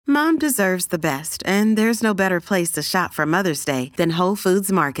Mom deserves the best, and there's no better place to shop for Mother's Day than Whole Foods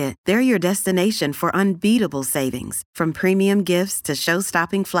Market. They're your destination for unbeatable savings, from premium gifts to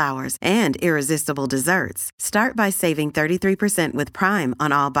show-stopping flowers and irresistible desserts. Start by saving 33% with Prime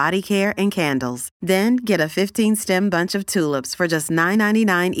on all body care and candles. Then get a 15-stem bunch of tulips for just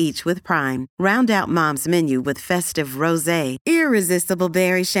 $9.99 each with Prime. Round out Mom's menu with festive rosé, irresistible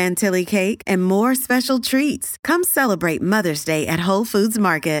berry chantilly cake, and more special treats. Come celebrate Mother's Day at Whole Foods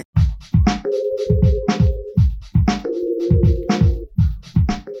Market.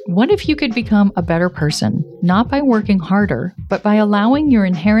 What if you could become a better person, not by working harder, but by allowing your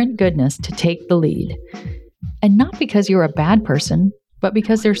inherent goodness to take the lead? And not because you're a bad person, but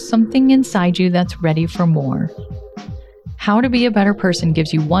because there's something inside you that's ready for more. How to Be a Better Person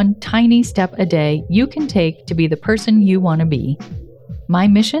gives you one tiny step a day you can take to be the person you want to be. My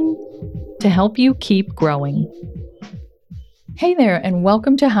mission? To help you keep growing. Hey there, and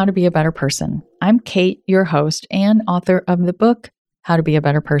welcome to How to Be a Better Person. I'm Kate, your host and author of the book, How to Be a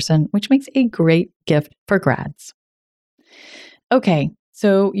Better Person, which makes a great gift for grads. Okay,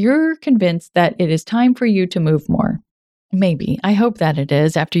 so you're convinced that it is time for you to move more. Maybe. I hope that it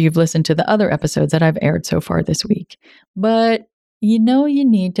is after you've listened to the other episodes that I've aired so far this week. But you know you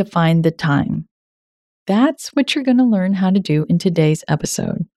need to find the time. That's what you're going to learn how to do in today's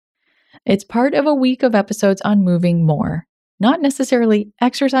episode. It's part of a week of episodes on moving more. Not necessarily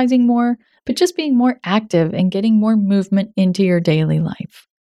exercising more, but just being more active and getting more movement into your daily life.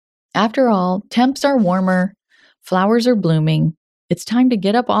 After all, temps are warmer, flowers are blooming. It's time to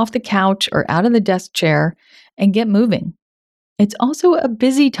get up off the couch or out of the desk chair and get moving. It's also a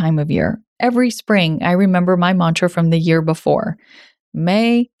busy time of year. Every spring, I remember my mantra from the year before.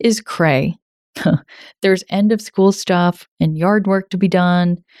 May is cray. There's end of school stuff and yard work to be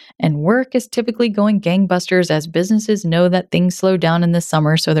done, and work is typically going gangbusters as businesses know that things slow down in the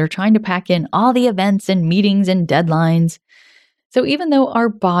summer, so they're trying to pack in all the events and meetings and deadlines. So even though our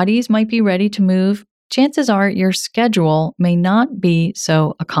bodies might be ready to move, chances are your schedule may not be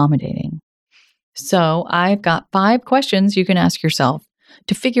so accommodating. So I've got 5 questions you can ask yourself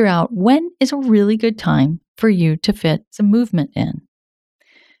to figure out when is a really good time for you to fit some movement in.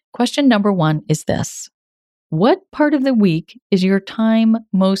 Question number 1 is this. What part of the week is your time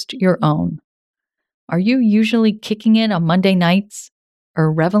most your own? Are you usually kicking it on Monday nights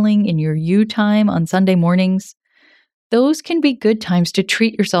or reveling in your you time on Sunday mornings? Those can be good times to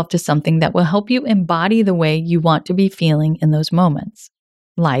treat yourself to something that will help you embody the way you want to be feeling in those moments.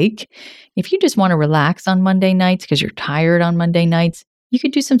 Like, if you just want to relax on Monday nights because you're tired on Monday nights, you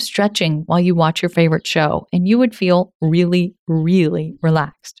could do some stretching while you watch your favorite show, and you would feel really, really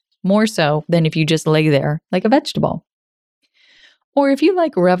relaxed. More so than if you just lay there like a vegetable. Or if you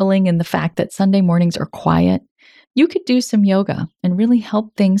like reveling in the fact that Sunday mornings are quiet, you could do some yoga and really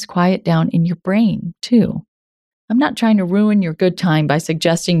help things quiet down in your brain too. I'm not trying to ruin your good time by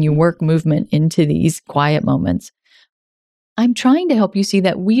suggesting you work movement into these quiet moments. I'm trying to help you see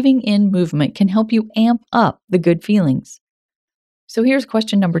that weaving in movement can help you amp up the good feelings. So here's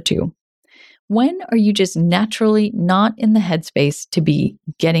question number 2. When are you just naturally not in the headspace to be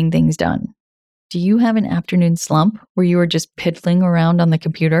getting things done? Do you have an afternoon slump where you are just piddling around on the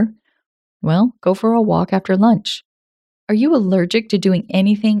computer? Well, go for a walk after lunch. Are you allergic to doing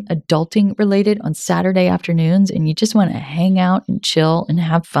anything adulting related on Saturday afternoons and you just want to hang out and chill and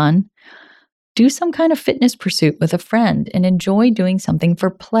have fun? Do some kind of fitness pursuit with a friend and enjoy doing something for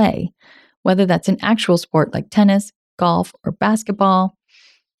play, whether that's an actual sport like tennis, golf, or basketball,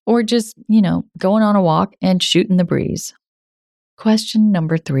 or just, going on a walk and shooting the breeze. Question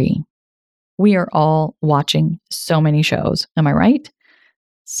number 3. We are all watching so many shows, am I right?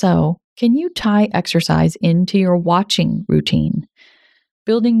 So, can you tie exercise into your watching routine?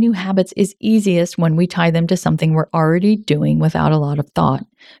 Building new habits is easiest when we tie them to something we're already doing without a lot of thought.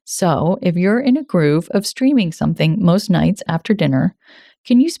 So, if you're in a groove of streaming something most nights after dinner,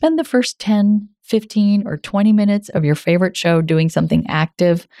 can you spend the first 10, 15, or 20 minutes of your favorite show doing something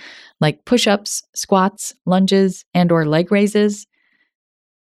active, like push-ups, squats, lunges, and/or leg raises?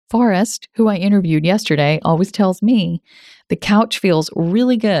 Forrest, who I interviewed yesterday, always tells me the couch feels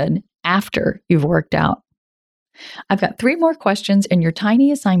really good after you've worked out. I've got 3 more questions and your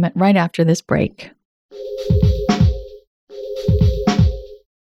tiny assignment right after this break.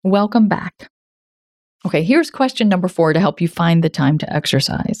 Welcome back. Okay, here's question number 4 to help you find the time to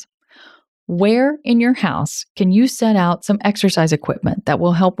exercise. Where in your house can you set out some exercise equipment that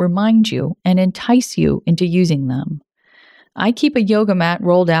will help remind you and entice you into using them? I keep a yoga mat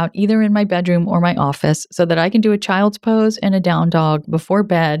rolled out either in my bedroom or my office so that I can do a child's pose and a down dog before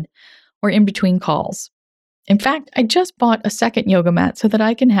bed or in between calls. In fact, I just bought a second yoga mat so that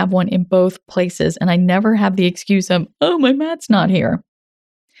I can have one in both places, and I never have the excuse of, oh, my mat's not here.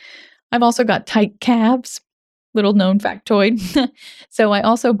 I've also got tight calves, little known factoid. So I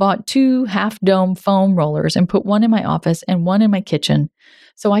also bought 2 half-dome foam rollers and put one in my office and one in my kitchen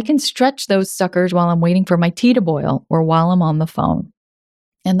so I can stretch those suckers while I'm waiting for my tea to boil or while I'm on the phone.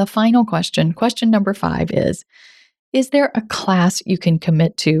 And the final question number 5 is there a class you can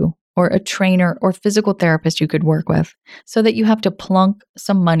commit to or a trainer or physical therapist you could work with so that you have to plunk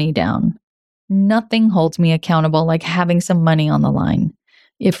some money down? Nothing holds me accountable like having some money on the line.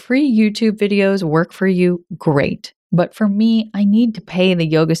 If free YouTube videos work for you, great. But for me, I need to pay the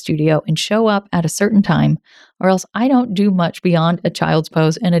yoga studio and show up at a certain time, or else I don't do much beyond a child's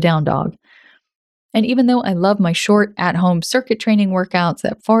pose and a down dog. And even though I love my short at-home circuit training workouts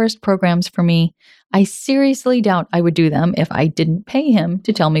that Forrest programs for me, I seriously doubt I would do them if I didn't pay him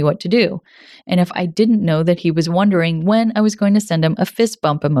to tell me what to do, and if I didn't know that he was wondering when I was going to send him a fist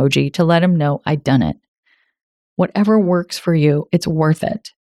bump emoji to let him know I'd done it. Whatever works for you, it's worth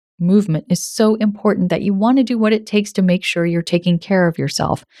it. Movement is so important that you want to do what it takes to make sure you're taking care of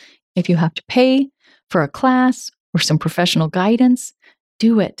yourself. If you have to pay for a class or some professional guidance,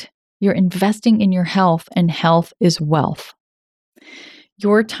 do it. You're investing in your health, and health is wealth.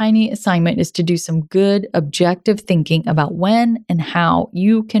 Your tiny assignment is to do some good, objective thinking about when and how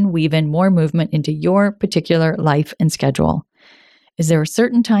you can weave in more movement into your particular life and schedule. Is there a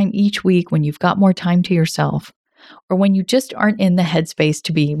certain time each week when you've got more time to yourself, or when you just aren't in the headspace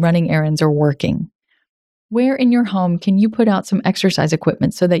to be running errands or working? Where in your home can you put out some exercise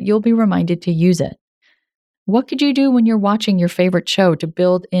equipment so that you'll be reminded to use it? What could you do when you're watching your favorite show to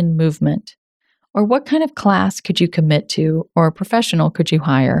build in movement? Or what kind of class could you commit to, or a professional could you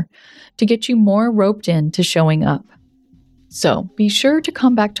hire to get you more roped in to showing up? So be sure to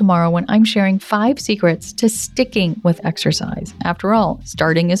come back tomorrow when I'm sharing 5 secrets to sticking with exercise. After all,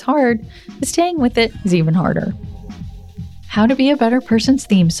 starting is hard, but staying with it is even harder. How to Be a Better Person's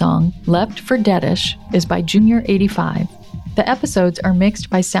theme song, Left for Deadish, is by Junior85. The episodes are mixed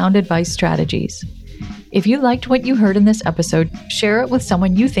by Sound Advice Strategies. If you liked what you heard in this episode, share it with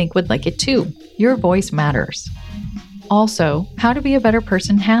someone you think would like it too. Your voice matters. Also, How to Be a Better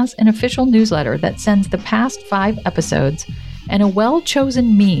Person has an official newsletter that sends the past 5 episodes and a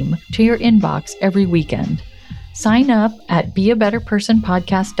well-chosen meme to your inbox every weekend. Sign up at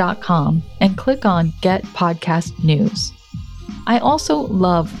beabetterpersonpodcast.com and click on Get Podcast News. I also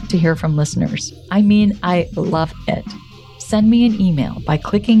love to hear from listeners. I mean, I love it. Send me an email by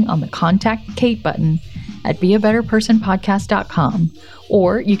clicking on the Contact Kate button at beabetterpersonpodcast.com,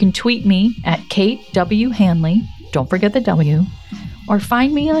 or you can tweet me at Kate W. Hanley, don't forget the W, or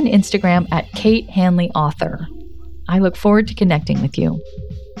find me on Instagram at Kate Hanley Author. I look forward to connecting with you.